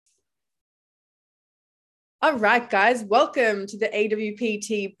All right, guys, welcome to the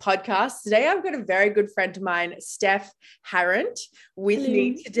AWPT podcast. Today, I've got a very good friend of mine, Steph Harrant, with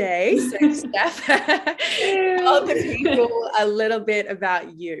me today. So, Steph, tell the people a little bit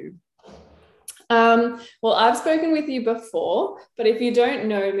about you. Well, I've spoken with you before, but if you don't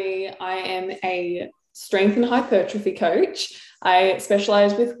know me, I am a strength and hypertrophy coach. I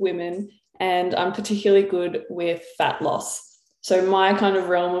specialize with women, and I'm particularly good with fat loss. So my kind of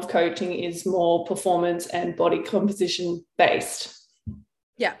realm of coaching is more performance and body composition based.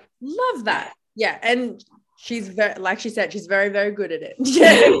 Yeah, love that. Yeah, and she's very, like she said, she's very, very good at it.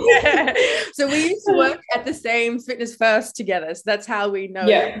 Yeah. So we used to work at the same Fitness First together. So that's how we know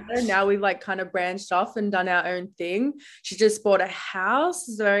each other. Now we've like kind of branched off and done our own thing. She just bought a house.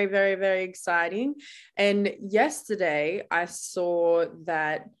 It's very, very, very exciting. And yesterday I saw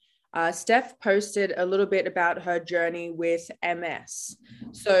that Steph posted a little bit about her journey with MS.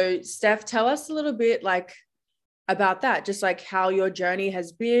 So Steph, tell us a little bit about that, just like how your journey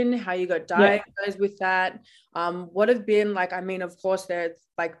has been, how you got diagnosed with that. What have been like, I mean, of course, there's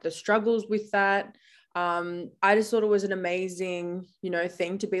like the struggles with that. I just thought it was an amazing,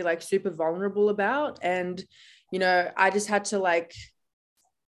 thing to be like super vulnerable about. And, I just had to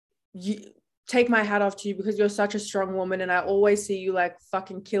take my hat off to you because you're such a strong woman and I always see you like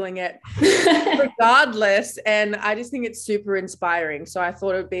fucking killing it regardless. And I just think it's super inspiring. So I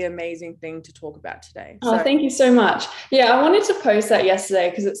thought it would be an amazing thing to talk about today. Thank you so much. Yeah, I wanted to post that yesterday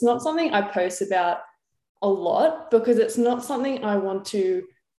because it's not something I post about a lot because it's not something I want to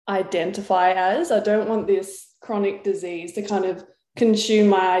identify as. I don't want this chronic disease to kind of consume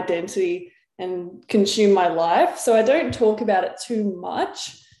my identity and consume my life. So I don't talk about it too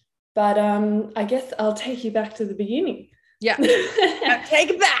much. But I guess I'll take you back to the beginning. Yeah. Take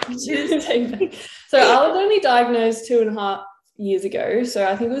it back. So I was only diagnosed 2.5 years ago. So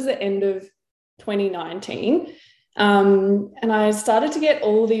I think it was the end of 2019. And I started to get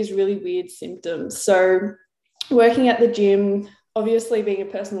all these really weird symptoms. So working at the gym, obviously being a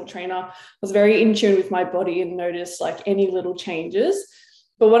personal trainer, I was very in tune with my body and noticed like any little changes.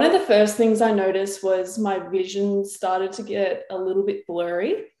 But one of the first things I noticed was my vision started to get a little bit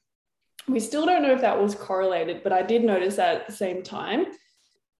blurry. We still don't know if that was correlated, but I did notice that at the same time.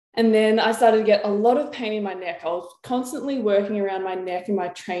 And then I started to get a lot of pain in my neck. I was constantly working around my neck in my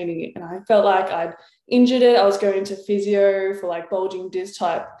training, and I felt like I'd injured it. I was going to physio for like bulging disc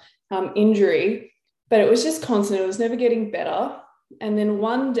type injury, but it was just constant. It was never getting better. And then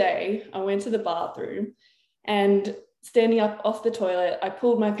one day I went to the bathroom and standing up off the toilet, I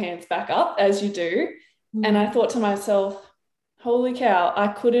pulled my pants back up, as you do. And I thought to myself, holy cow, I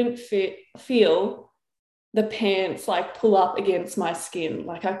couldn't feel the pants like pull up against my skin.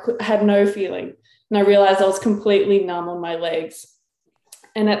 Like I had no feeling. And I realized I was completely numb on my legs.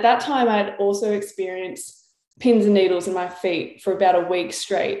 And at that time, I'd also experienced pins and needles in my feet for about a week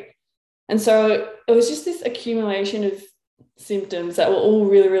straight. And so it was just this accumulation of symptoms that were all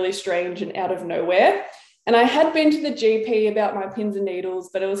really, really strange and out of nowhere. And I had been to the GP about my pins and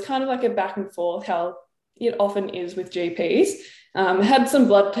needles, but it was kind of like a back and forth, how it often is with GPs. Had some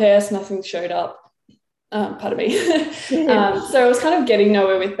blood tests, nothing showed up. Pardon me. So I was kind of getting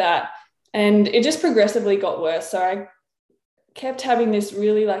nowhere with that. And it just progressively got worse. So I kept having this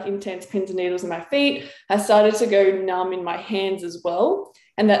really like intense pins and needles in my feet. I started to go numb in my hands as well.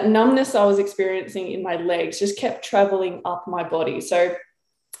 And that numbness I was experiencing in my legs just kept traveling up my body. So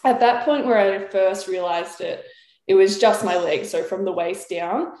at that point where I first realized it, it was just my legs. So from the waist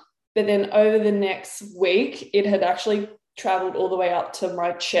down. But then over the next week, it had actually traveled all the way up to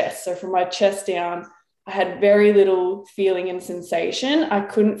my chest. So from my chest down, I had very little feeling and sensation. I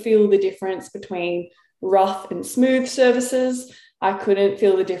couldn't feel the difference between rough and smooth surfaces. I couldn't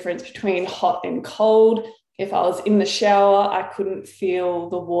feel the difference between hot and cold. If I was in the shower, I couldn't feel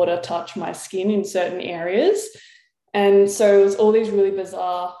the water touch my skin in certain areas. And so it was all these really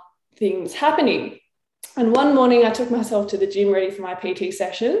bizarre things happening. And one morning I took myself to the gym ready for my PT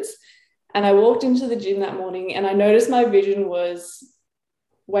sessions. And I walked into the gym that morning and I noticed my vision was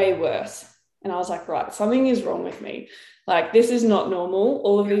way worse. And I was like, right, something is wrong with me. Like, this is not normal.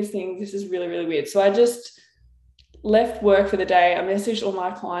 All of these things, this is really, really weird. So I just left work for the day. I messaged all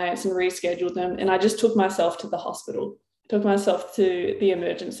my clients and rescheduled them. And I just took myself to the hospital, took myself to the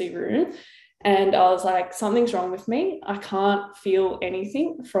emergency room. And I was like, something's wrong with me. I can't feel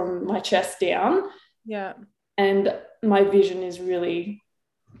anything from my chest down. Yeah. And my vision is really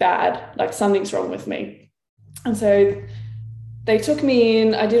bad. Like, something's wrong with me. And so they took me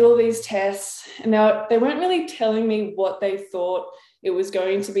in. I did all these tests, and they weren't really telling me what they thought it was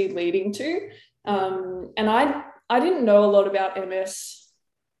going to be leading to. And I didn't know a lot about MS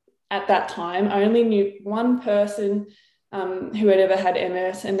at that time, I only knew one person who had ever had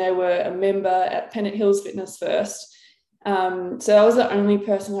MS, and they were a member at Pennant Hills Fitness First. So that was the only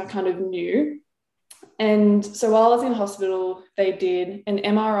person I kind of knew. And so while I was in hospital, they did an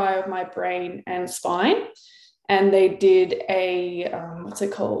MRI of my brain and spine, and they did a, what's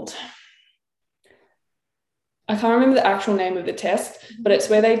it called? I can't remember the actual name of the test, but it's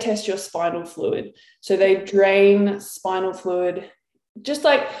where they test your spinal fluid. So they drain spinal fluid, just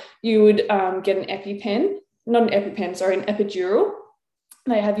like you would get an EpiPen, not an EpiPen, sorry, an epidural.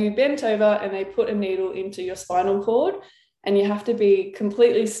 They have you bent over and they put a needle into your spinal cord, and you have to be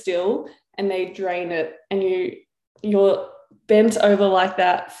completely still, and they drain it, and you're bent over like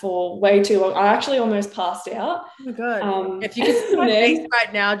that for way too long. I actually almost passed out. Oh my God. If you could see my face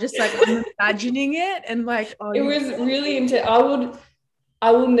right now, just like I'm imagining it, and like, oh, it was really intense.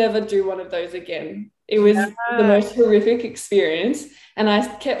 I will never do one of those again. It was the most horrific experience. And I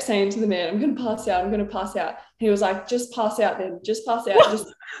kept saying to the man, I'm going to pass out. I'm going to pass out. He was like, just pass out then. Just pass out.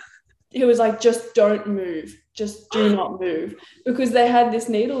 He was like, just don't move. Just do not move. Because they had this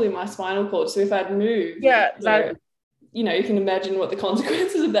needle in my spinal cord. So if I'd moved, you know, you can imagine what the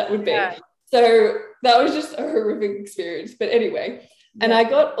consequences of that would be. Yeah. So that was just a horrific experience. But anyway, and I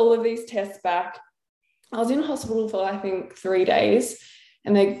got all of these tests back. I was in hospital for, I think, 3 days,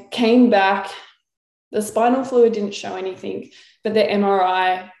 and they came back. The spinal fluid didn't show anything, but the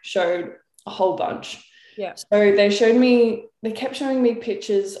MRI showed a whole bunch. Yeah. So they kept showing me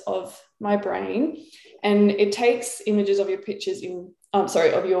pictures of my brain, and it takes images of your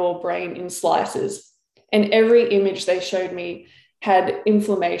of your brain in slices. And every image they showed me had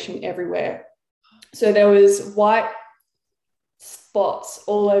inflammation everywhere. So there was white spots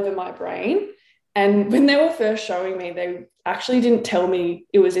all over my brain. And when they were first showing me, they actually didn't tell me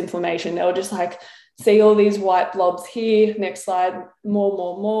it was inflammation. They were just like, see all these white blobs here, next slide,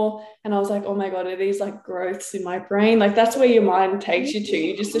 more. And I was like, oh my God, are these like growths in my brain? Like, that's where your mind takes you to.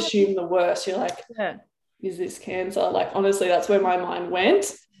 You just assume the worst. You're like, is this cancer? Like, honestly, that's where my mind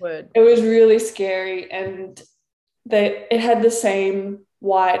went. Word. It was really scary. And it had the same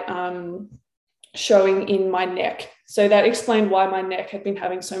white showing in my neck. So that explained why my neck had been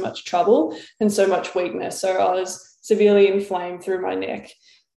having so much trouble and so much weakness. So I was severely inflamed through my neck.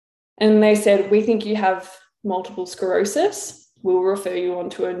 And they said, we think you have multiple sclerosis. We'll refer you on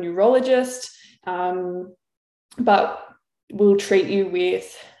to a neurologist, but we'll treat you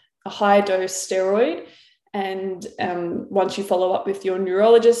with a high dose steroid. And once you follow up with your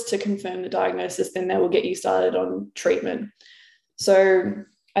neurologist to confirm the diagnosis, then they will get you started on treatment. So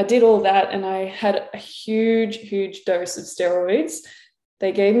I did all that, and I had a huge dose of steroids.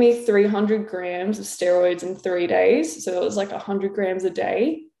 They gave me 300 grams of steroids in 3 days. So it was like 100 grams a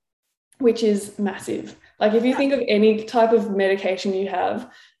day, which is massive. Like, if you think of any type of medication you have,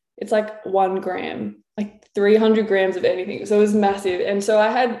 it's like 1 gram, like 300 grams of anything. So it was massive. And so I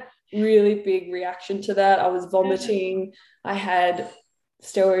had really big reaction to that. I was vomiting. I had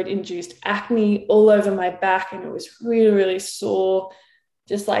steroid-induced acne all over my back, and it was really sore,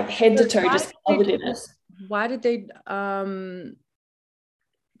 just like head to toe, just covered in it. Why did they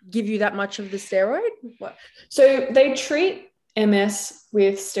give you that much of the steroid? What? So they treat MS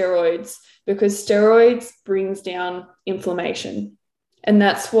with steroids because steroids brings down inflammation, and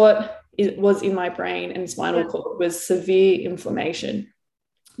that's what it was in my brain and spinal cord, was severe inflammation.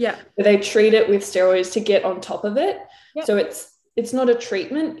 Yeah. So they treat it with steroids to get on top of it. Yep. So it's not a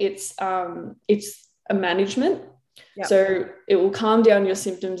treatment, it's a management. Yep. So it will calm down your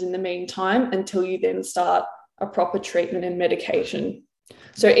symptoms in the meantime until you then start a proper treatment and medication.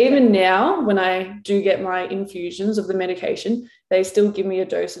 So even now, when I do get my infusions of the medication, they still give me a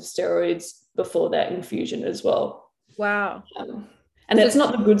dose of steroids before that infusion as well. Wow. And it's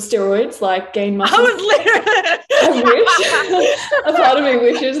not the good steroids like gain muscle. I was literally I wish. A part of me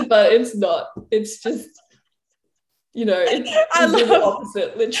wishes, but it's not. It's just, you know, it's the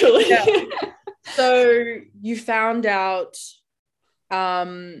opposite, literally. Yeah. So you found out,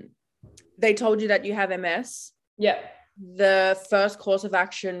 they told you that you have MS. Yeah. The first course of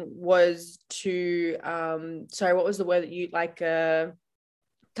action was to, sorry, what was the word that you like, kind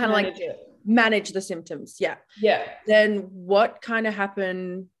of like manage the symptoms. Yeah. Yeah. Then what kind of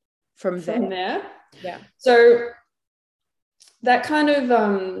happened from there? Yeah. So that kind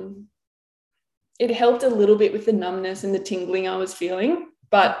of, it helped a little bit with the numbness and the tingling I was feeling,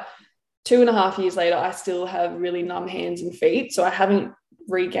 but 2.5 years later, I still have really numb hands and feet. So I haven't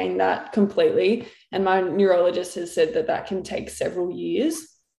regained that completely. And my neurologist has said that can take several years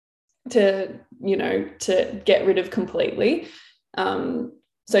to get rid of completely.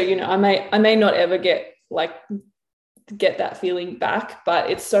 So, I may not ever get like get that feeling back, but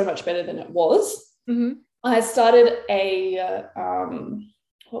it's so much better than it was. Mm-hmm. I started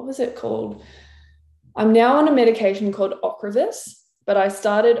what was it called? I'm now on a medication called Ocrevus, but I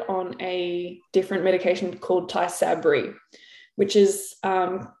started on a different medication called Tysabri, which is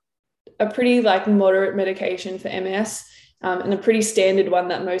a pretty like moderate medication for MS, and a pretty standard one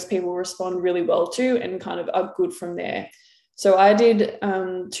that most people respond really well to and kind of are good from there. So I did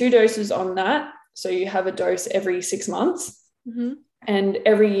 2 doses on that. So you have a dose every 6 months. Mm-hmm. And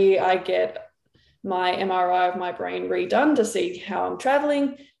every year I get my MRI of my brain redone to see how I'm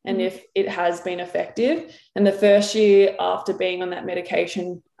traveling and if it has been effective. And the first year after being on that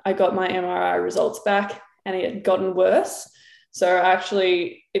medication, I got my MRI results back and it had gotten worse. So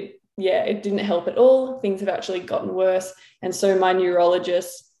actually, it didn't help at all. Things have actually gotten worse. And so my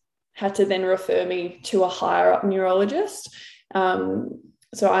neurologist had to then refer me to a higher up neurologist.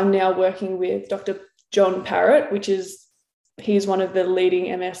 So I'm now working with Dr. John Parrott, he's one of the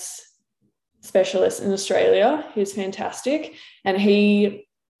leading MS specialists in Australia. He's fantastic. And he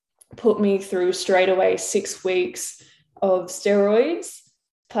put me through straight away 6 weeks of steroids,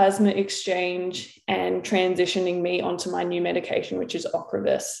 plasma exchange, and transitioning me onto my new medication, which is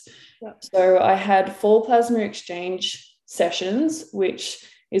Ocrevus. Yep. So I had 4 plasma exchange sessions, which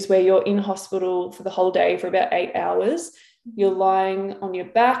is where you're in hospital for the whole day for about 8 hours. You're lying on your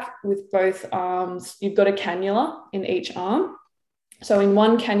back with both arms. You've got a cannula in each arm. So in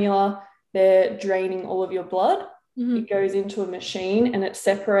one cannula, they're draining all of your blood. Mm-hmm. It goes into a machine and it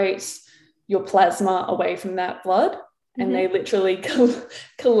separates your plasma away from that blood. Mm-hmm. And they literally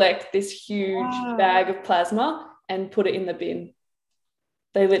collect this huge bag of plasma and put it in the bin.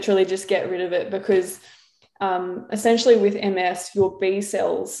 They literally just get rid of it because essentially with MS, your B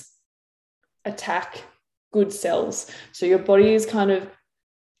cells attack good cells. So your body is kind of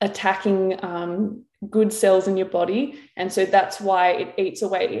attacking good cells in your body. And so that's why it eats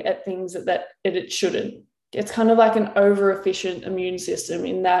away at things that it shouldn't. It's kind of like an over-efficient immune system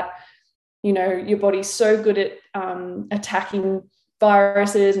in that, you know, your body's so good at attacking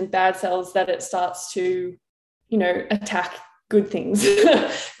viruses and bad cells that it starts to, you know, attack good things,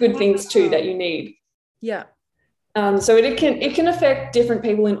 things too that you need. Yeah. So it can affect different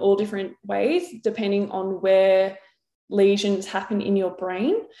people in all different ways, depending on where lesions happen in your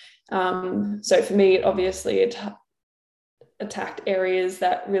brain. So for me, obviously, it attacked areas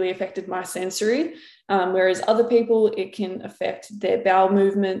that really affected my sensory, whereas other people, it can affect their bowel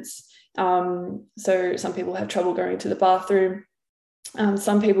movements. So some people have trouble going to the bathroom.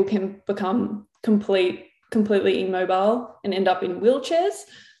 Some people can become completely immobile and end up in wheelchairs.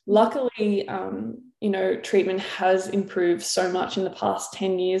 Luckily, you know, treatment has improved so much in the past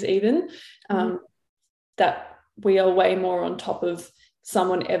 10 years even, that we are way more on top of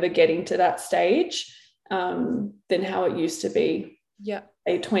someone ever getting to that stage than how it used to be,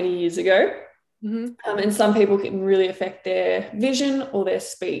 say 20 years ago. Mm-hmm. And some people can really affect their vision or their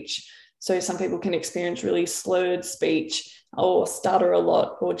speech. So some people can experience really slurred speech or stutter a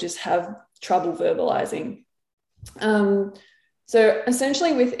lot or just have trouble verbalizing. So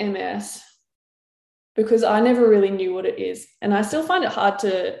essentially with MS, because I never really knew what it is, and I still find it hard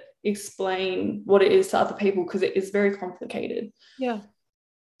to explain what it is to other people because it is very complicated. Yeah.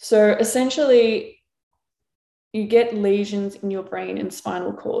 So essentially, you get lesions in your brain and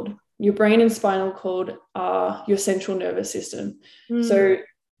spinal cord. Your brain and spinal cord are your central nervous system. So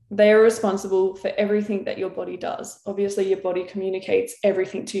they are responsible for everything that your body does. Obviously, your body communicates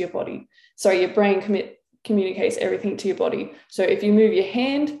everything to your body. Sorry, your brain communicates everything to your body. So if you move your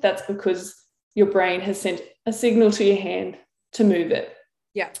hand, that's because your brain has sent a signal to your hand to move it.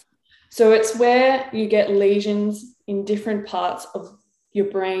 Yeah. So it's where you get lesions in different parts of your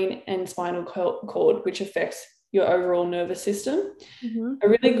brain and spinal cord, which affects your overall nervous system. Mm-hmm. A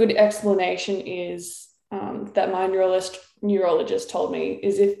really good explanation is that my neurologist told me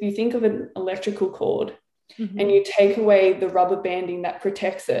is if you think of an electrical cord and you take away the rubber banding that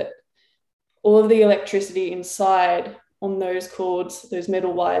protects it, all of the electricity inside on those cords, those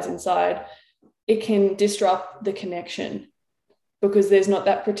metal wires inside, it can disrupt the connection because there's not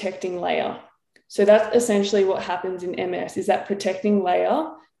that protecting layer. So that's essentially what happens in MS is that protecting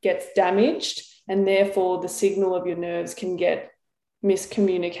layer gets damaged and therefore the signal of your nerves can get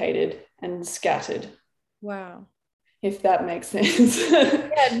miscommunicated and scattered. Wow. If that makes sense.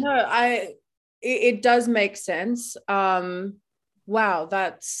 Yeah, no, it does make sense. Wow,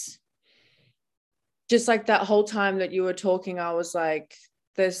 that's just like that whole time that you were talking, I was like,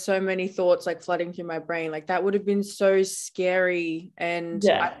 there's so many thoughts like flooding through my brain. Like that would have been so scary. And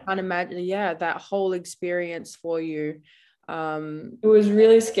I can't imagine, that whole experience for you. It was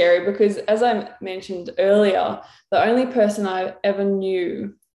really scary because, as I mentioned earlier, the only person I ever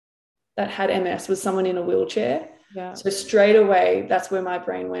knew that had MS was someone in a wheelchair. Yeah. So straight away, that's where my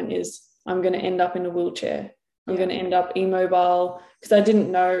brain went, is I'm going to end up in a wheelchair. I'm going to end up immobile, because I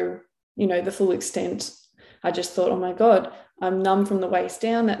didn't know, the full extent. I just thought, oh my God, I'm numb from the waist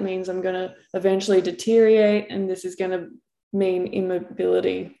down. That means I'm going to eventually deteriorate, and this is going to mean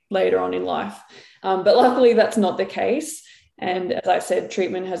immobility later on in life. But luckily that's not the case. And as I said,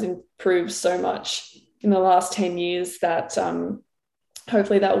 treatment has improved so much in the last 10 years that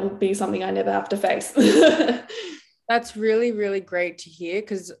hopefully that will be something I never have to face. That's really, really great to hear,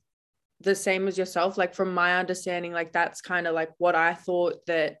 because the same as yourself, like from my understanding, like that's kind of like what I thought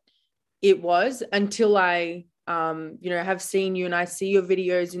that it was, until I have seen you and I see your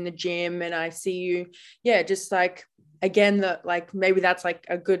videos in the gym, and I see you, just like, again, that like maybe that's like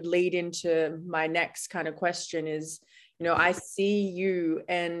a good lead into my next kind of question is, I see you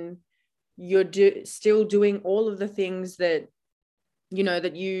and you're still doing all of the things that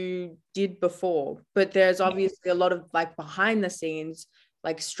that you did before, but there's obviously a lot of like behind the scenes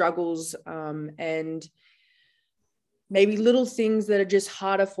like struggles, and maybe little things that are just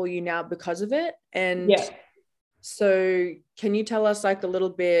harder for you now because of it. And so can you tell us like a little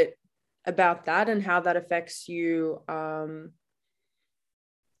bit about that and how that affects you, and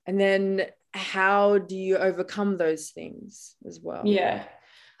then how do you overcome those things as well?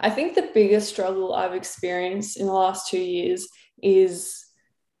 I think the biggest struggle I've experienced in the last 2 years is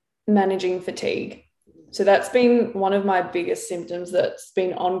managing fatigue. So that's been one of my biggest symptoms that's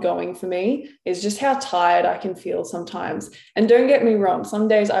been ongoing for me, is just how tired I can feel sometimes. And don't get me wrong, some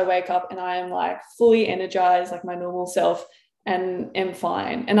days I wake up and I am like fully energized, like my normal self, and am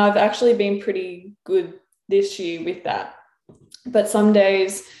fine. And I've actually been pretty good this year with that. But some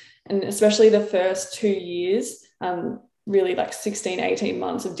days, and especially the first 2 years, really like 16, 18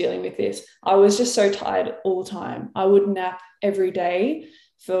 months of dealing with this, I was just so tired all the time. I would nap every day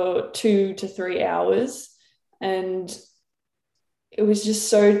for 2 to 3 hours. And it was just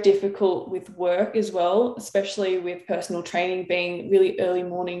so difficult with work as well, especially with personal training being really early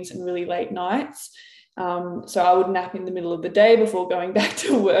mornings and really late nights. So I would nap in the middle of the day before going back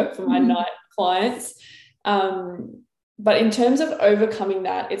to work for my night clients. But in terms of overcoming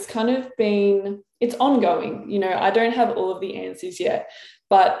that, it's kind of been, it's ongoing. I don't have all of the answers yet,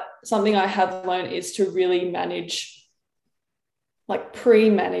 but something I have learned is to really manage, like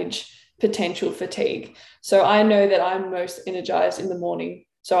pre-manage potential fatigue. So I know that I'm most energized in the morning.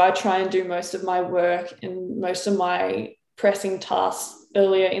 So I try and do most of my work and most of my pressing tasks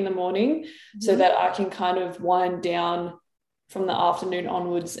earlier in the morning, so that I can kind of wind down from the afternoon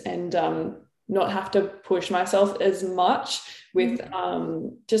onwards and not have to push myself as much with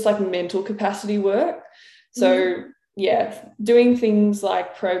just like mental capacity work. So doing things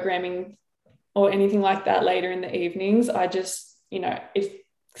like programming or anything like that later in the evenings, I just, it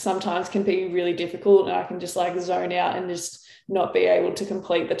sometimes can be really difficult, and I can just like zone out and just not be able to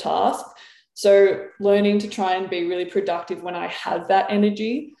complete the task. So learning to try and be really productive when I have that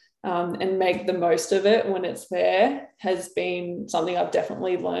energy, and make the most of it when it's there, has been something I've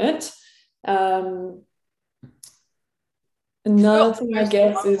definitely learnt. Another thing I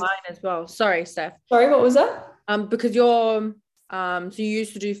guess is as well. Sorry, Steph. Sorry, what was that? Because you're so you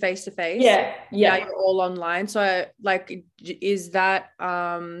used to do face-to-face. Yeah. Now you're all online. So like, is that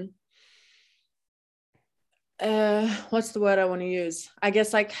what's the word I want to use? I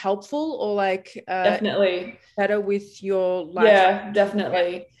guess like helpful, or like definitely better with your life? Yeah,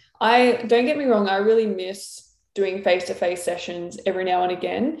 definitely. I don't get me wrong, I really miss doing face-to-face sessions every now and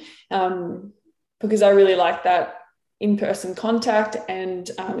again, because I really like that in-person contact, and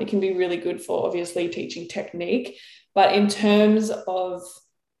it can be really good for obviously teaching technique. But in terms of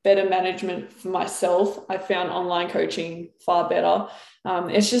better management for myself, I found online coaching far better.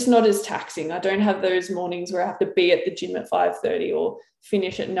 It's just not as taxing. I don't have those mornings where I have to be at the gym at 5:30 or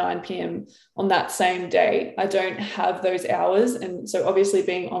finish at 9 p.m. on that same day. I don't have those hours. And so obviously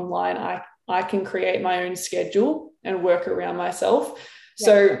being online, I can create my own schedule and work around myself. Yeah.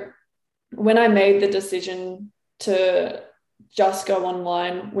 So when I made the decision to just go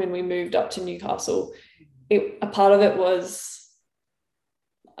online when we moved up to Newcastle, a part of it was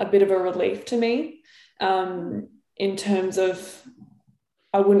a bit of a relief to me, in terms of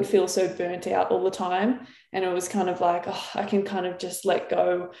I wouldn't feel so burnt out all the time. And it was kind of like, I can kind of just let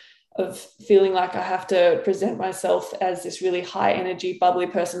go of feeling like I have to present myself as this really high energy, bubbly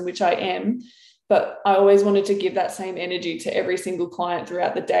person, which I am. But I always wanted to give that same energy to every single client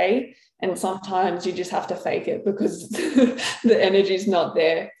throughout the day. And sometimes you just have to fake it because the energy is not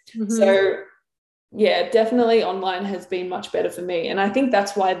there. So yeah, definitely online has been much better for me. And I think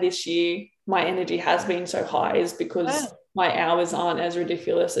that's why this year my energy has been so high, is because my hours aren't as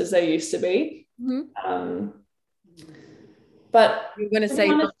ridiculous as they used to be. Mm-hmm. But you're going to say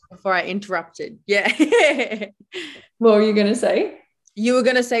before I interrupted. Yeah. What were you going to say? You were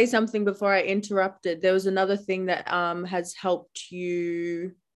going to say something before I interrupted. There was another thing that has helped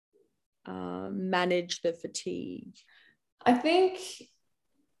you manage the fatigue. I think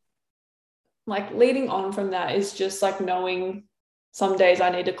like leading on from that is just like knowing some days I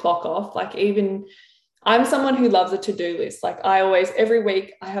need to clock off. Like, even I'm someone who loves a to-do list. Like, I always, every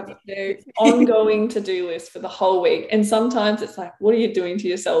week I have an ongoing to-do list for the whole week. And sometimes it's like, what are you doing to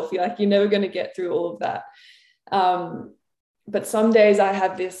yourself? You're like, you're never going to get through all of that. But some days I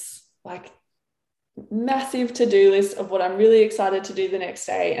have this like massive to-do list of what I'm really excited to do the next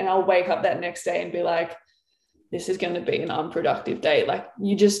day. And I'll wake up that next day and be like, this is going to be an unproductive day. Like,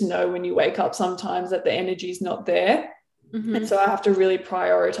 you just know when you wake up sometimes that the energy is not there. Mm-hmm. And so I have to really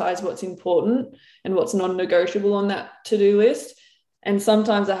prioritize what's important and what's non-negotiable on that to-do list. And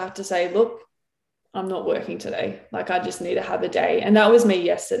sometimes I have to say, look, I'm not working today. Like, I just need to have a day. And that was me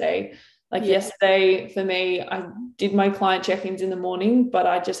yesterday. Like, yesterday for me, I did my client check-ins in the morning, but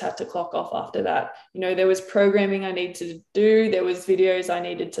I just had to clock off after that. You know, there was programming I needed to do. There was videos I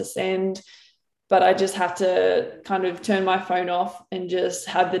needed to send, but I just had to kind of turn my phone off and just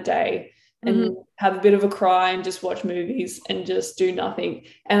have the day and have a bit of a cry and just watch movies and just do nothing.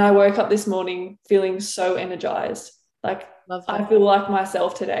 And I woke up this morning feeling so energized. Like, I feel like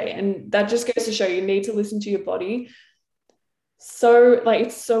myself today. And that just goes to show you need to listen to your body. So like,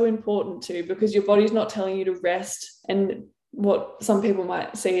 it's so important too, because your body's not telling you to rest, and what some people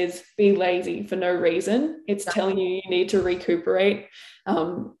might see is be lazy for no reason. It's telling you you need to recuperate.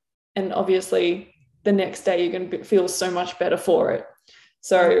 And obviously the next day you're going to feel so much better for it.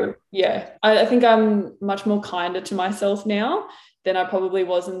 So yeah, I think I'm much more kinder to myself now than I probably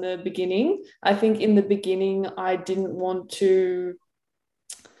was in the beginning. I think in the beginning I didn't want to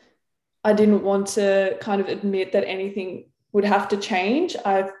kind of admit that anything would have to change.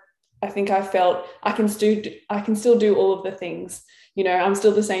 I think I felt I can still do all of the things. You know, I'm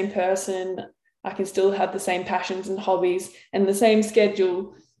still the same person. I can still have the same passions and hobbies and the same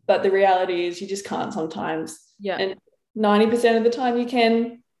schedule. But the reality is you just can't sometimes. Yeah. And 90% of the time you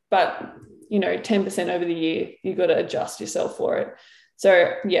can, but 10% over the year, you've got to adjust yourself for it.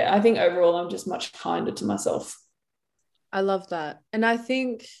 So yeah, I think overall I'm just much kinder to myself. I love that. And I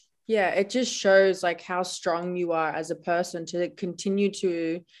think, yeah, it just shows like how strong you are as a person to continue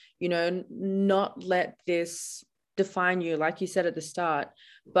to, not let this define you, like you said at the start,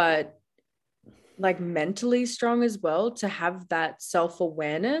 but like mentally strong as well, to have that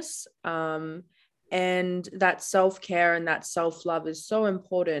self-awareness and that self-care and that self-love is so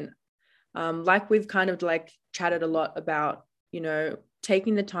important. Like we've kind of like chatted a lot about,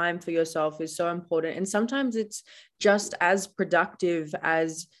 taking the time for yourself is so important. And sometimes it's just as productive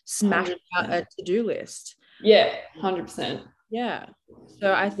as smashing 100%. Out a to-do list. Yeah, 100%. Yeah.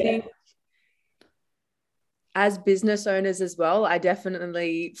 So I think as business owners as well, I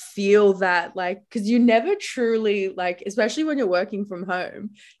definitely feel that, like, because you never truly, like, especially when you're working from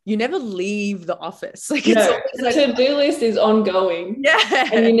home, you never leave the office. Like, no, the to-do list is ongoing. Yeah.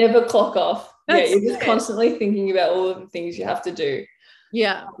 And you never clock off. You're just constantly thinking about all of the things you have to do.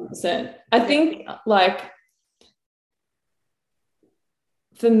 Yeah. 100%. I think, like,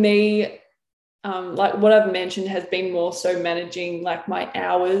 for me, like what I've mentioned has been more so managing like my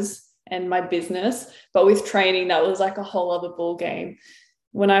hours and my business, but with training that was like a whole other ball game.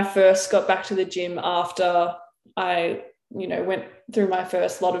 When I first got back to the gym after I went through my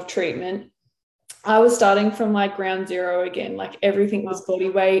first lot of treatment, I was starting from like ground zero again. Like, everything was body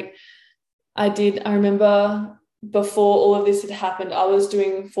weight. I remember before all of this had happened, I was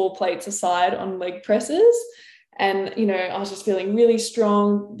doing 4 plates a side on leg presses. And, I was just feeling really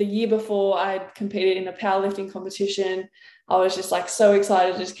strong. The year before, I'd competed in a powerlifting competition. I was just like so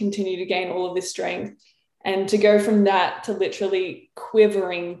excited to just continue to gain all of this strength. And to go from that to literally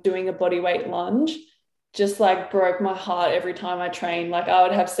quivering doing a body weight lunge just like broke my heart every time I trained. Like, I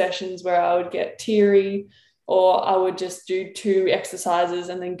would have sessions where I would get teary, or I would just do 2 exercises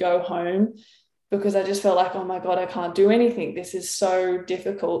and then go home, because I just felt like, oh my God, I can't do anything. This is so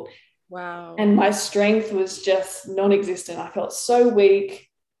difficult. Wow. And my strength was just non-existent. I felt so weak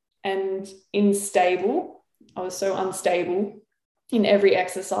and unstable. I was so unstable in every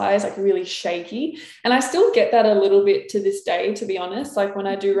exercise, like really shaky. And I still get that a little bit to this day, to be honest. Like, when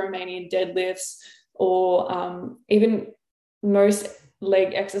I do Romanian deadlifts or even most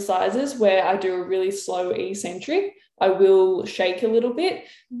leg exercises where I do a really slow eccentric, I will shake a little bit,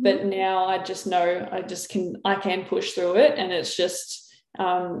 but now I just know I can push through it, and it's just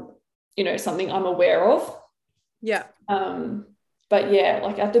something I'm aware of. Yeah. But yeah,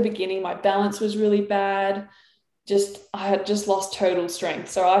 like at the beginning, my balance was really bad. I had just lost total strength.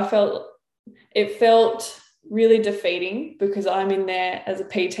 So it felt really defeating, because I'm in there as a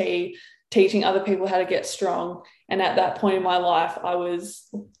PT teaching other people how to get strong. And at that point in my life, I was,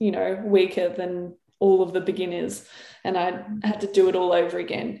 weaker than all of the beginners, and I had to do it all over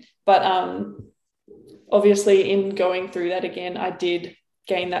again. But obviously in going through that again, I did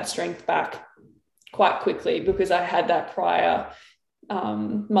gain that strength back quite quickly, because I had that prior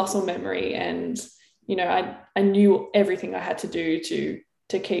muscle memory, and I knew everything I had to do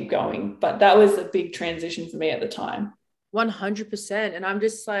to keep going. But that was a big transition for me at the time. 100%. And I'm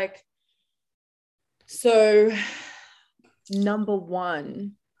just like, so number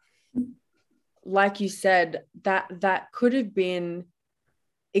one, like you said, that could have been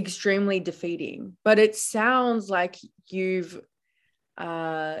extremely defeating, but it sounds like you've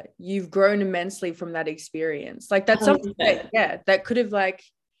grown immensely from that experience. Like that's something that could have, like,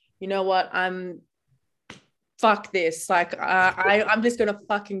 you know what, fuck this, like I'm just gonna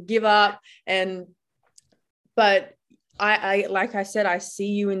fucking give up. But I like I said, I see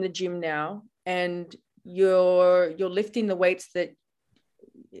you in the gym now, and you're lifting the weights that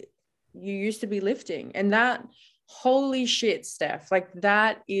you used to be lifting, and that, holy shit, Steph, like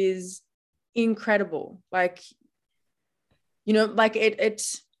that is incredible. Like, like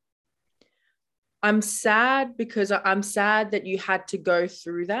it's I'm sad, because I'm sad that you had to go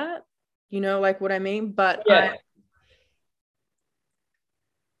through that, like what I mean. But yeah.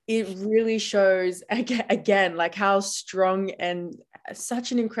 It really shows again, like how strong and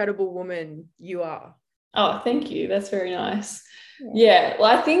such an incredible woman you are. Oh, thank you. That's very nice. Yeah.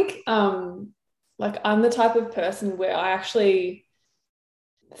 Well, I think like I'm the type of person where I actually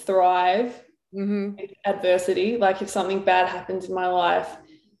thrive with adversity. Like if something bad happens in my life,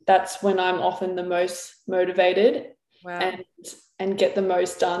 that's when I'm often the most motivated. Wow. and get the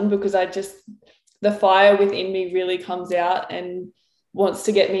most done, because the fire within me really comes out and wants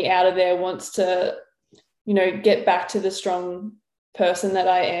to get me out of there, wants to, get back to the strong person that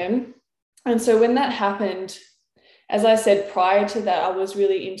I am. And so when that happened, as I said, prior to that, I was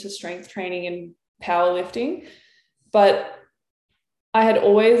really into strength training and powerlifting, but I had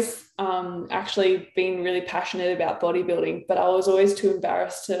always actually been really passionate about bodybuilding, but I was always too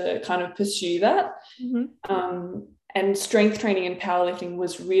embarrassed to kind of pursue that. And strength training and powerlifting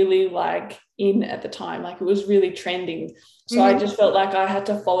was really like in at the time, like it was really trending. So I just felt like I had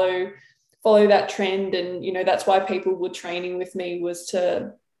to follow that trend. And, that's why people were training with me, was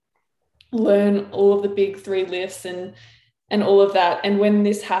to learn all of the big 3 lifts and all of that. And when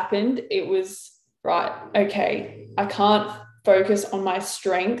this happened, it was right. Okay, I can't focus on my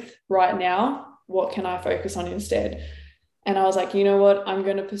strength right now. What can I focus on instead? And I was like, you know what? I'm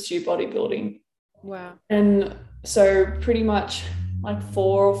going to pursue bodybuilding. Wow. And so pretty much like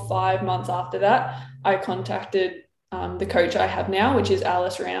 4 or 5 months after that, I contacted the coach I have now, which is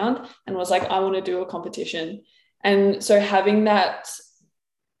Alice Round, and was like, I want to do a competition. And so having that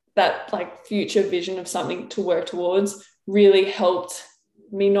like future vision of something to work towards really helped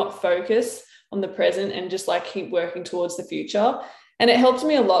me not focus on the present and just like keep working towards the future. And it helped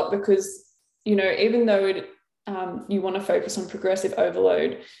me a lot, because, even though you want to focus on progressive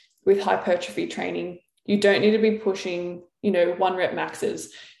overload with hypertrophy training, you don't need to be pushing, 1 rep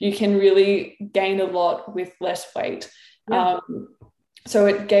maxes. You can really gain a lot with less weight. Yeah. So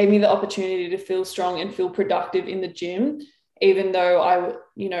it gave me the opportunity to feel strong and feel productive in the gym, even though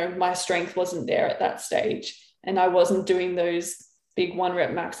my strength wasn't there at that stage, and I wasn't doing those big 1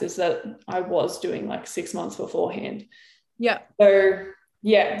 rep maxes that I was doing like 6 months beforehand. Yeah. So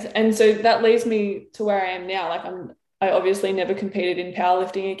yeah. And so that leads me to where I am now. Like I obviously never competed in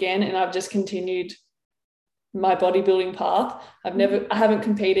powerlifting again, and I've just continued my bodybuilding path. I haven't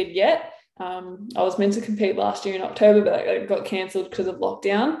competed yet. I was meant to compete last year in October, but it got cancelled because of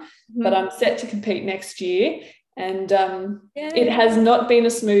lockdown. But I'm set to compete next year. And it has not been a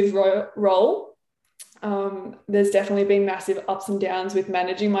smooth roll. There's definitely been massive ups and downs with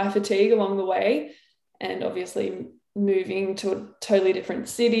managing my fatigue along the way, and obviously moving to a totally different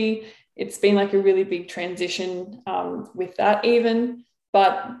city. It's been like a really big transition with that even,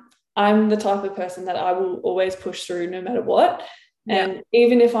 but I'm the type of person that I will always push through no matter what. Yeah. And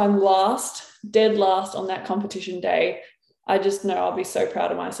even if I'm dead last on that competition day, I just know I'll be so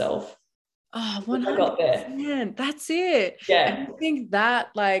proud of myself. Oh, 100%. That's it. Yeah. And I think that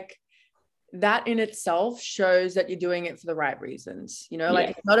like that in itself shows that you're doing it for the right reasons.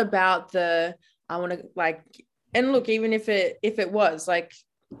 Like it's not about I want to like And look, even if it was like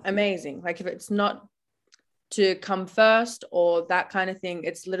amazing, like if it's not to come first or that kind of thing,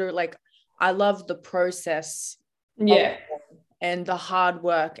 it's literally like I love the process. Yeah. And the hard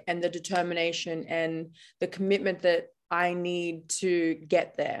work and the determination and the commitment that I need to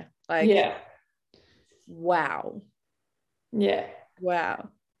get there. Like, yeah. wow. Yeah. Wow.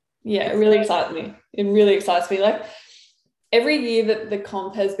 Yeah. It really excites me. It really excites me. Like every year that the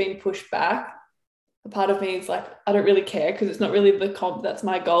comp has been pushed back, a part of me is like, I don't really care because it's not really the comp that's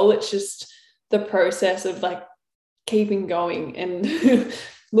my goal. It's just the process of like keeping going and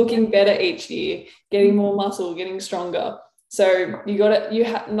looking better each year, getting more muscle, getting stronger. So you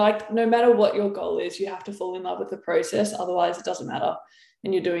have like, no matter what your goal is, you have to fall in love with the process. Otherwise it doesn't matter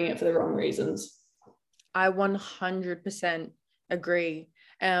and you're doing it for the wrong reasons. I 100% agree.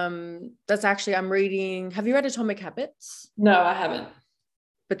 That's actually, I'm reading, have you read Atomic Habits? No, I haven't.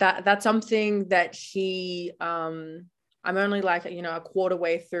 But that's something that I'm only like, a quarter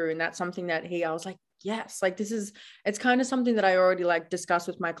way through. And that's something that I was like, yes, like it's kind of something that I already like discuss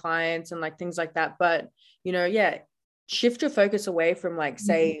with my clients and like things like that. But, yeah, shift your focus away from like,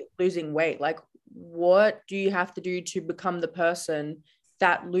 say, losing weight. Like, what do you have to do to become the person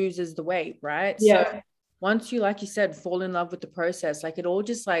that loses the weight, right? Yeah. So once you, like you said, fall in love with the process, like it all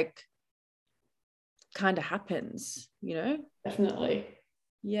just like kind of happens, Definitely.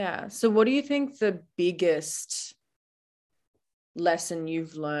 Yeah. So what do you think the biggest lesson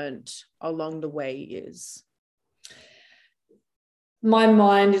you've learned along the way is? My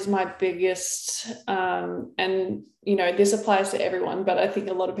mind is my biggest, and this applies to everyone, but I think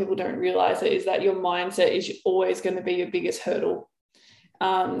a lot of people don't realize it, is that your mindset is always going to be your biggest hurdle.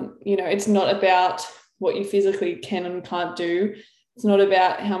 It's not about what you physically can and can't do. It's not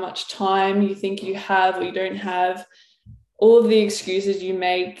about how much time you think you have or you don't have. All of the excuses you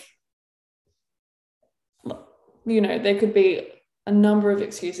make, there could be a number of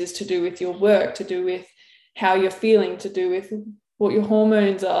excuses to do with your work, to do with how you're feeling, to do with what your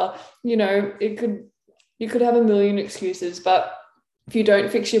hormones are. You could have a million excuses, but if you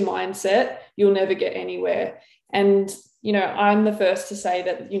don't fix your mindset, you'll never get anywhere. And, I'm the first to say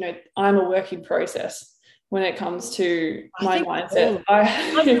that, I'm a work in process when it comes to my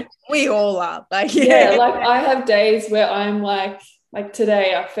mindset. We all are. Like, yeah, like I have days where I'm like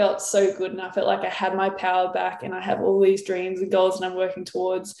today I felt so good and I felt like I had my power back and I have all these dreams and goals and I'm working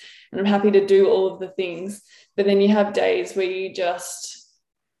towards and I'm happy to do all of the things. But then you have days where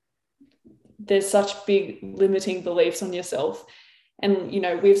there's such big limiting beliefs on yourself. And,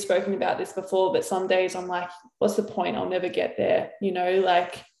 we've spoken about this before, but some days I'm like, what's the point? I'll never get there.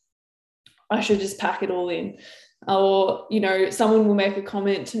 Like I should just pack it all in. Or, someone will make a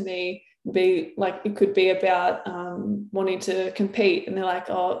comment to me, be like, it could be about wanting to compete. And they're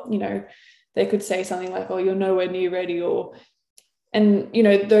like, oh, they could say something like, oh, you're nowhere near ready. And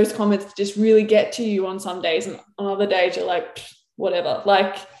those comments just really get to you on some days. And on other days you're like, whatever.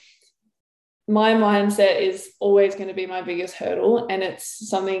 Like my mindset is always going to be my biggest hurdle. And it's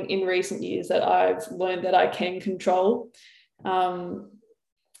something in recent years that I've learned that I can control.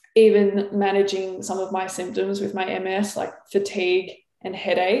 Even managing some of my symptoms with my MS, like fatigue and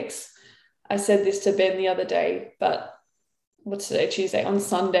headaches. I said this to Ben the other day, but what's today? Tuesday. On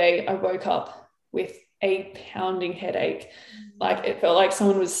Sunday, I woke up with a pounding headache. Like it felt like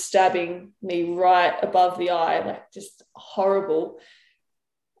someone was stabbing me right above the eye, like just horrible.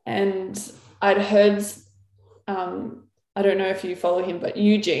 And I'd heard, I don't know if you follow him, but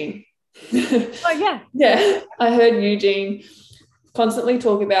Eugene. Oh, yeah. Yeah. I heard Eugene constantly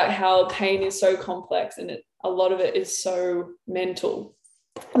talk about how pain is so complex and a lot of it is so mental.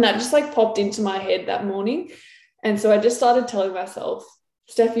 And that just like popped into my head that morning. And so I just started telling myself,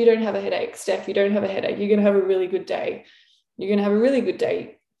 Steph, you don't have a headache. Steph, you don't have a headache. You're going to have a really good day. You're going to have a really good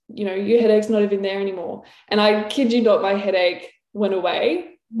day. Your headache's not even there anymore. And I kid you not, my headache went away.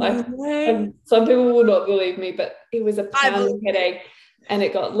 Like some people will not believe me, but it was a pounding headache. And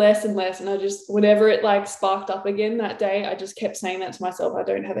it got less and less. And I just, whenever it like sparked up again that day, I just kept saying that to myself. I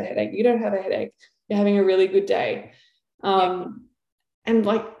don't have a headache. You don't have a headache. You're having a really good day. And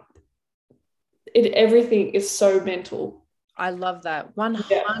like everything is so mental. I love that.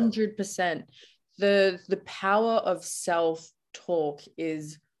 100%. The power of self-talk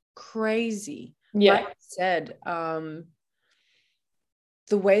is crazy. Yeah. Like I said,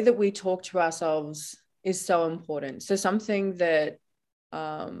 the way that we talk to ourselves is so important. So something that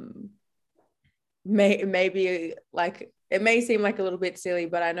maybe like it may seem like a little bit silly,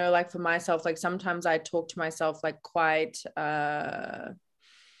 but I know like for myself, like sometimes I talk to myself like quite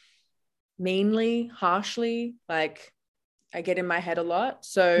meanly, harshly, like I get in my head a lot.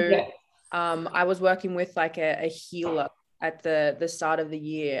 So I was working with like a healer at the start of the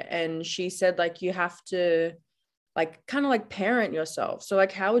year, and she said like you have to like kind of like parent yourself. So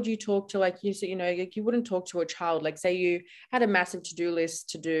like how would you talk to like you said, you know, like you wouldn't talk to a child, like say you had a massive to-do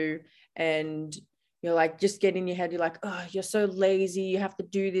list to do and you're like just get in your head, you're like, oh, you're so lazy, you have to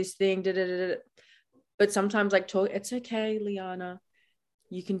do this thing, da, da, da, da. But sometimes like talk, it's okay, Liana,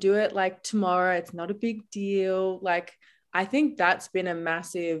 you can do it like tomorrow, it's not a big deal. Like I think that's been a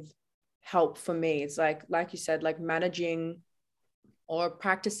massive help for me. It's like you said, like managing or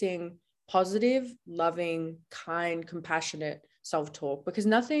practicing positive, loving, kind, compassionate self-talk. Because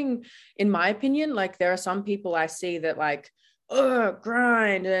nothing, in my opinion, like there are some people I see that like, oh,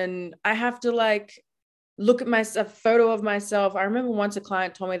 grind, and I have to like look at a photo of myself. I remember once a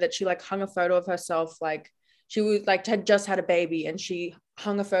client told me that she like hung a photo of herself, like she was like had just had a baby, and she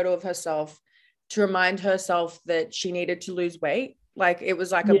hung a photo of herself to remind herself that she needed to lose weight. Like it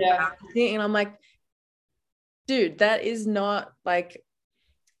was like a bad thing. And I'm like, dude, that is not like,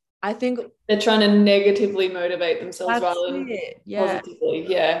 I think they're trying to negatively motivate themselves that's rather than it. Yeah. positively.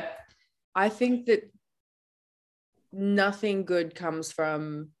 Yeah. I think that nothing good comes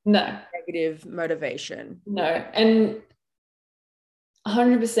from No. negative motivation. No. And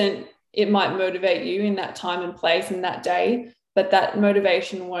 100% it might motivate you in that time and place in that day, but that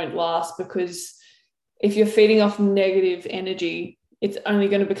motivation won't last, because if you're feeding off negative energy, it's only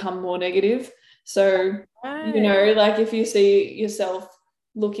going to become more negative. So, you know, like if you see yourself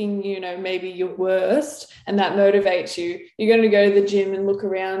looking, you know, maybe your worst and that motivates you, you're going to go to the gym and look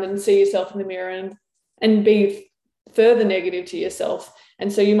around and see yourself in the mirror and be further negative to yourself.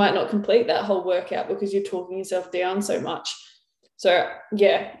 And so you might not complete that whole workout because you're talking yourself down so much. So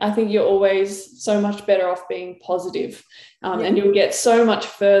yeah, I think you're always so much better off being positive, and you'll get so much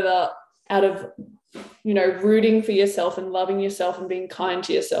further out of, you know, rooting for yourself and loving yourself and being kind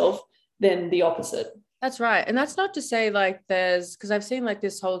to yourself than the opposite. That's right. And that's not to say like there's, because I've seen like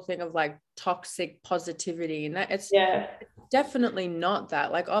this whole thing of like toxic positivity, and that it's definitely not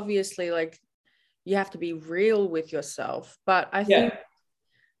that. Like obviously like you have to be real with yourself, but I think,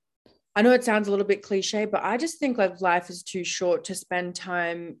 I know it sounds a little bit cliche, but I just think like life is too short to spend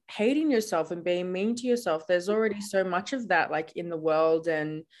time hating yourself and being mean to yourself. There's already so much of that like in the world.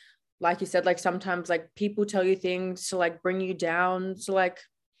 And like you said, like sometimes like people tell you things to like bring you down. So like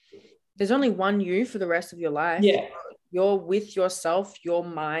there's only one you for the rest of your life. Yeah. You're with yourself, your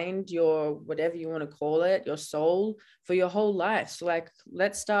mind, your whatever you want to call it, your soul, for your whole life. So like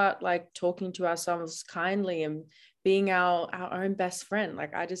let's start like talking to ourselves kindly and being our own best friend.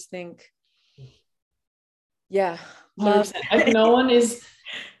 Like I just think, yeah, love. Like no one is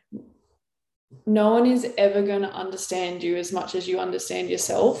ever going to understand you as much as you understand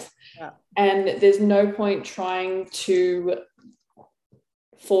yourself. And there's no point trying to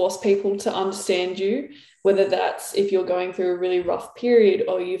force people to understand you, whether that's if you're going through a really rough period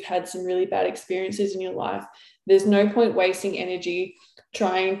or you've had some really bad experiences in your life. There's no point wasting energy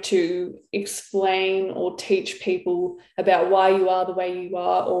trying to explain or teach people about why you are the way you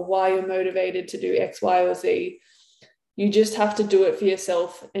are or why you're motivated to do X, Y, or Z. You just have to do it for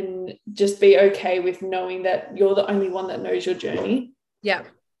yourself and just be okay with knowing that you're the only one that knows your journey. Yeah.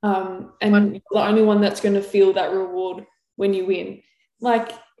 And you're the only one that's going to feel that reward when you win.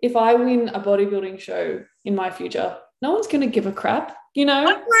 Like if I win a bodybuilding show in my future, no one's going to give a crap, you know?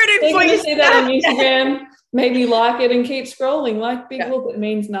 They're going to see that on Instagram, maybe like it and keep scrolling. Like big whoop, it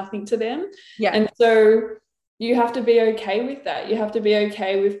means nothing to them. Yeah. And so you have to be okay with that. You have to be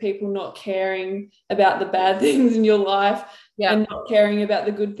okay with people not caring about the bad things in your life and not caring about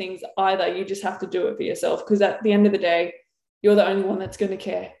the good things either. You just have to do it for yourself, because at the end of the day, you're the only one that's going to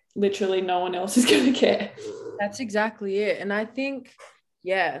care. Literally no one else is going to care. That's exactly it. And I think,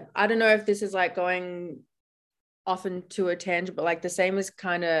 I don't know if this is like going off into a tangent, but like the same as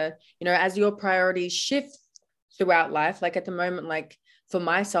kind of, you know, as your priorities shift throughout life, like at the moment, like for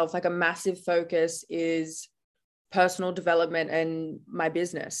myself, like a massive focus is personal development and my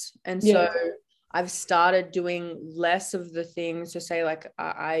business. And so I've started doing less of the things to say, like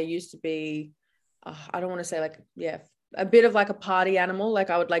I used to be, I don't want to say like, a bit of like a party animal. Like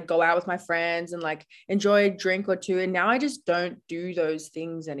I would like go out with my friends and like enjoy a drink or two. And now I just don't do those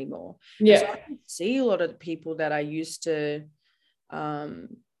things anymore. So I can see a lot of the people that I used to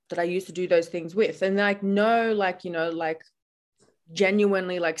do those things with, and like no, like, you know, like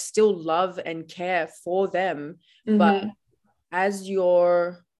genuinely like still love and care for them. But as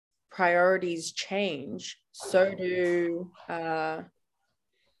your priorities change, so do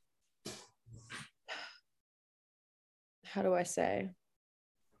how do I say?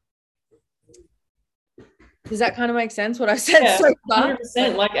 Does that kind of make sense what I said Yeah, so far?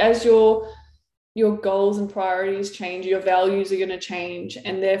 100%. Like as your goals and priorities change, your values are going to change,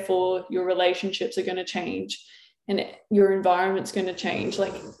 and therefore your relationships are going to change, and your environment's going to change.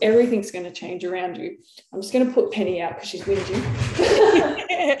 Like everything's going to change around you. I'm just going to put Penny out because she's whinging.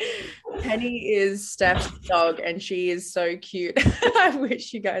 Penny is Steph's dog, and she is so cute. I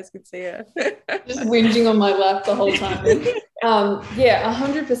wish you guys could see her. Just whinging on my lap the whole time. Yeah,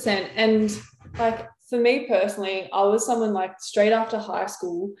 100%. And like for me personally, I was someone like straight after high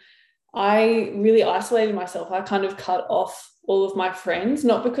school, I really isolated myself. I kind of cut off all of my friends,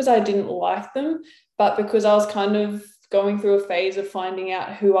 not because I didn't like them, but because I was kind of going through a phase of finding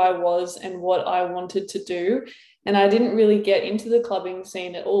out who I was and what I wanted to do. And I didn't really get into the clubbing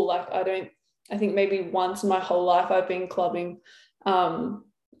scene at all. Like I think maybe once in my whole life I've been clubbing.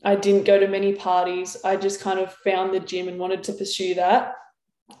 I didn't go to many parties. I just kind of found the gym and wanted to pursue that.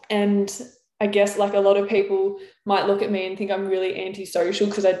 And I guess like a lot of people might look at me and think I'm really antisocial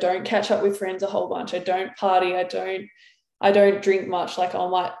because I don't catch up with friends a whole bunch. I don't party. I don't drink much. Like I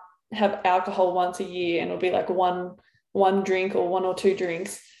might have alcohol once a year and it'll be like one drink or one or two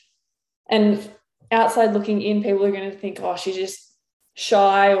drinks. And outside looking in, people are going to think, oh, she's just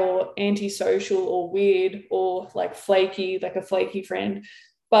shy or antisocial or weird or like flaky, like a flaky friend.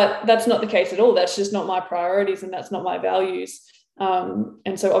 But that's not the case at all. That's just not my priorities and that's not my values.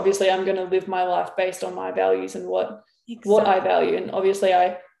 And so obviously I'm going to live my life based on my values and what I value. And obviously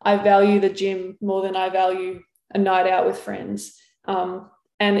I value the gym more than I value a night out with friends.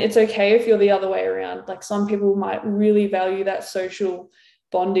 And it's okay if you're the other way around. Like some people might really value that social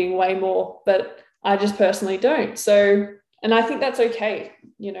bonding way more, but I just personally don't. So, and I think that's okay.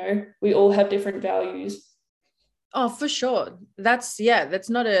 You know, we all have different values. Oh, for sure. That's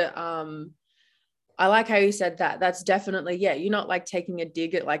not a, I like how you said that. That's definitely, you're not like taking a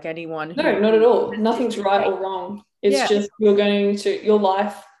dig at like anyone. No, not at all. Nothing's right or wrong. It's just your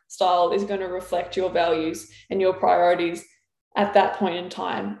lifestyle is going to reflect your values and your priorities at that point in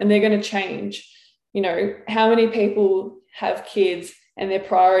time. And they're going to change. You know, how many people have kids and their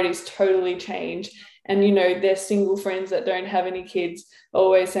priorities totally change? And, you know, their single friends that don't have any kids are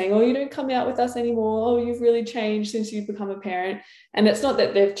always saying, oh, you don't come out with us anymore. Oh, you've really changed since you've become a parent. And it's not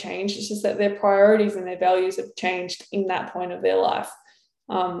that they've changed. It's just that their priorities and their values have changed in that point of their life.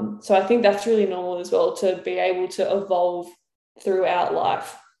 So I think that's really normal as well, to be able to evolve throughout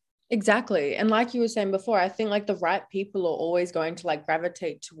life. Exactly. And like you were saying before, I think like the right people are always going to like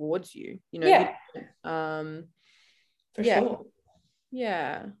gravitate towards you, you know. Yeah. For sure.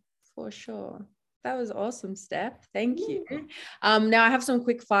 Yeah, for sure. That was awesome, Steph. Thank you. Now I have some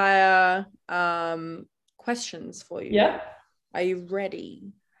quick fire questions for you. Yeah. Are you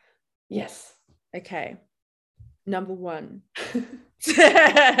ready? Yes. Okay. Number one.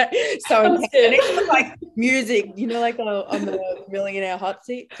 So like music, you know, like on the Millionaire Hot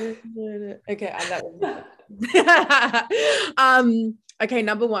Seat. Okay, that one. Okay,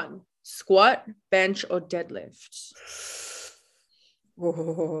 number one. Squat, bench, or deadlift?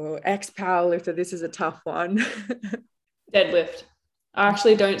 Oh, ex-powerlifter, this is a tough one. Deadlift. I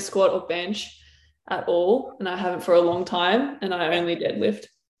actually don't squat or bench at all, and I haven't for a long time, and I only deadlift.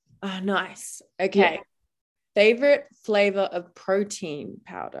 Oh, nice. Okay. Yeah. Favorite flavor of protein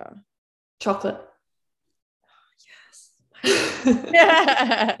powder? Chocolate. Oh,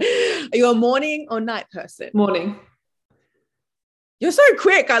 yes. Are you a morning or night person? Morning. You're so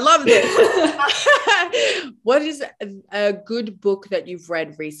quick. I love this. What is a good book that you've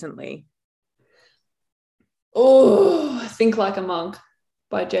read recently? Oh, Think Like a Monk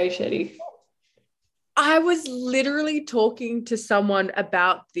by Jay Shetty. I was literally talking to someone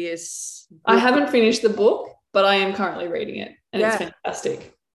about this book. I haven't finished the book, but I am currently reading it, and it's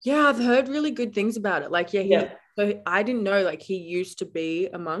fantastic. Yeah, I've heard really good things about it. Like, so I didn't know, like, he used to be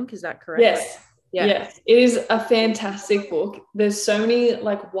a monk. Is that correct? Yes. Yeah. Yes, it is a fantastic book. There's so many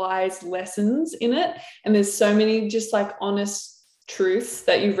like wise lessons in it, and there's so many just like honest truths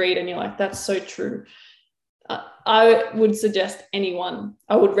that you read and you're like, that's so true. I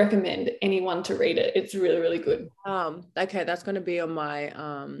would recommend anyone to read it. It's really, really good. Okay, that's going to be on my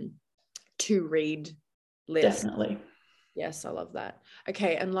to read list. Definitely. Yes, I love that.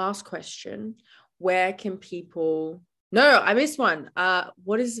 Okay, and last question. Where can people... No, I missed one.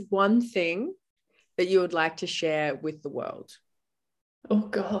 What is one thing that you would like to share with the world? Oh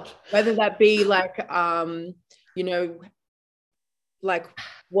God. Whether that be like you know, like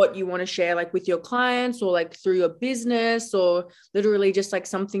what you want to share like with your clients, or like through your business, or literally just like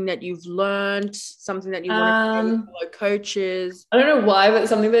something that you've learned, something that you want to share with fellow coaches. I don't know why, but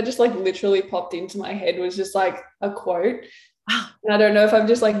something that just like literally popped into my head was just like a quote. And I don't know if I've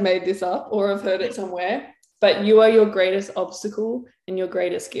just like made this up or I've heard it somewhere, but you are your greatest obstacle and your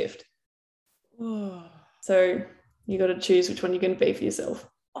greatest gift. Oh, So you got to choose which one you're going to be for yourself.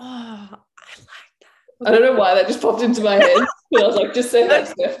 I like that. I don't know why that just popped into my head. But I was like, just say that,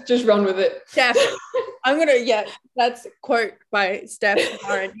 Steph. Just run with it. Steph. I'm going to, that's a quote by Steph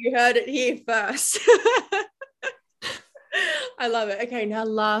Warren. You heard it here first. I love it. Okay, now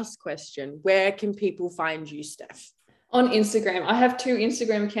last question. Where can people find you, Steph? On Instagram. I have 2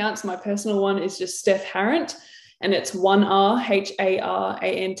 Instagram accounts. My personal one is just Steph Harant, and it's 1R,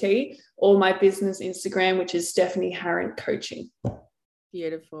 HARANT, or my business Instagram, which is Stephanie Harant Coaching.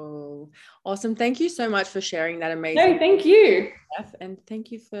 Beautiful. Awesome. Thank you so much for sharing that amazing. No, thank you. Steph, and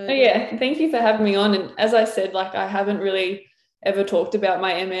thank you for. Oh, yeah. Thank you for having me on. And as I said, like, I haven't really ever talked about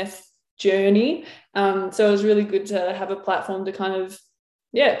my MS journey. So it was really good to have a platform to kind of,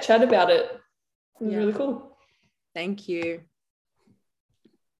 chat about it. It was really cool. Thank you.